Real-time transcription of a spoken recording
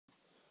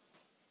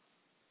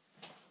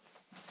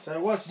So I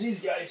watched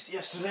these guys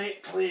yesterday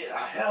play a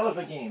hell of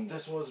a game.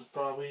 This was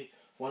probably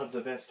one of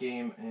the best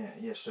games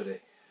yesterday.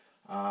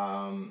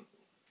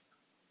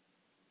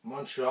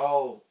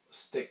 Montreal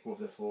stick with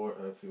the floor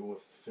with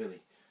Philly.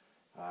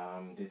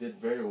 They did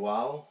very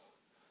well.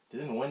 They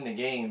didn't win the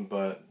game,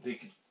 but you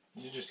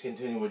just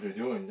continue what they're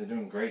doing. They're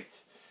doing great.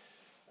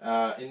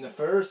 In the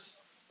first,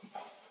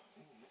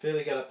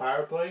 Philly got a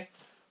power play.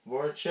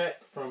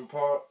 Voracek from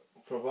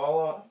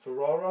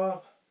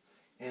Provorov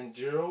and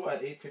Giroux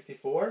at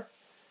 8:54.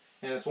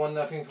 And it's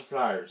 1-0 for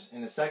Flyers.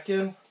 In the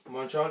second,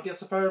 Montreal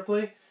gets a power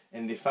play,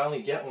 and they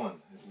finally get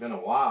one. It's been a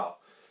while.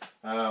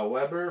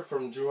 Weber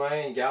from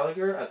Drouin and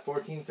Gallagher at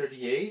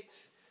 14:38.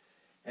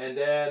 And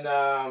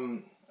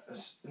then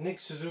Nick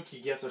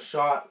Suzuki gets a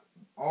shot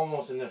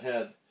almost in the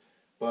head.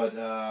 But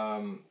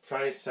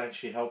Price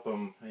actually helped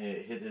him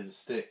hit his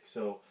stick.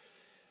 So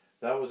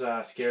that was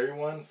a scary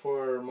one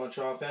for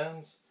Montreal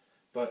fans.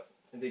 But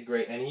he did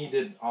great. And he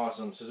did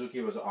awesome. Suzuki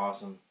was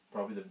awesome.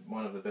 Probably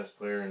one of the best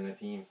players in the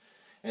team.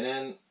 And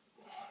then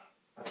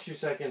a few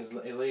seconds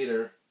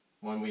later,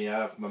 when we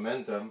have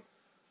momentum,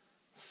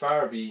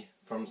 Farby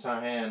from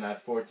Sahan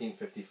at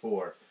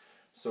 14:54.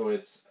 So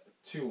it's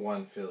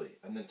 2-1 Philly.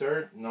 And the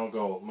third, no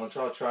goal.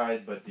 Montreal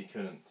tried, but they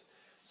couldn't.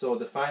 So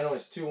the final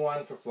is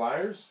 2-1 for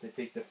Flyers. They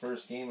take the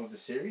first game of the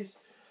series.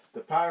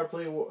 The power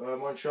play,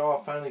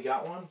 Montreal finally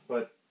got one,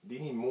 but they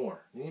need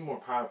more. They need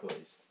more power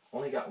plays.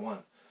 Only got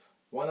one.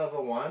 1 out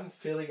of 1.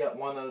 Philly got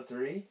 1 out of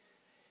 3.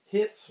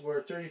 Hits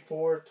were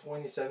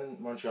 34-27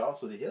 Montreal,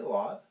 so they hit a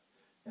lot.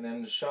 And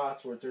then the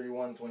shots were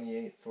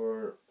 31-28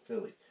 for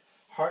Philly.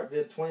 Hart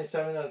did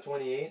 27 out of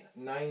 28,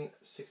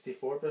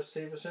 964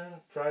 save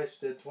percentage. Price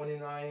did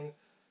 29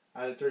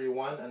 out of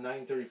 31, a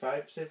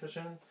 935 save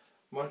percentage.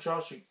 Montreal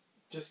should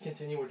just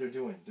continue what they're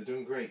doing. They're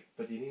doing great,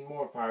 but they need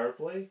more power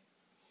play.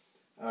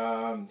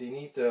 They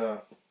need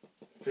to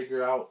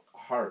figure out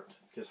Hart,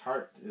 because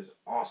Hart is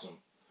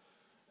awesome.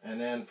 And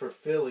then for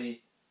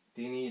Philly,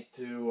 they need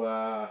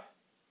to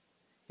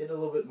hit a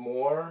little bit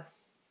more,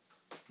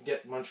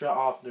 get Montreal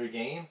off their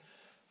game.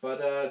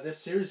 But this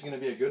series is going to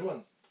be a good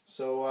one.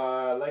 So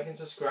like and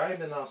subscribe,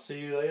 and I'll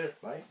see you later.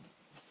 Bye.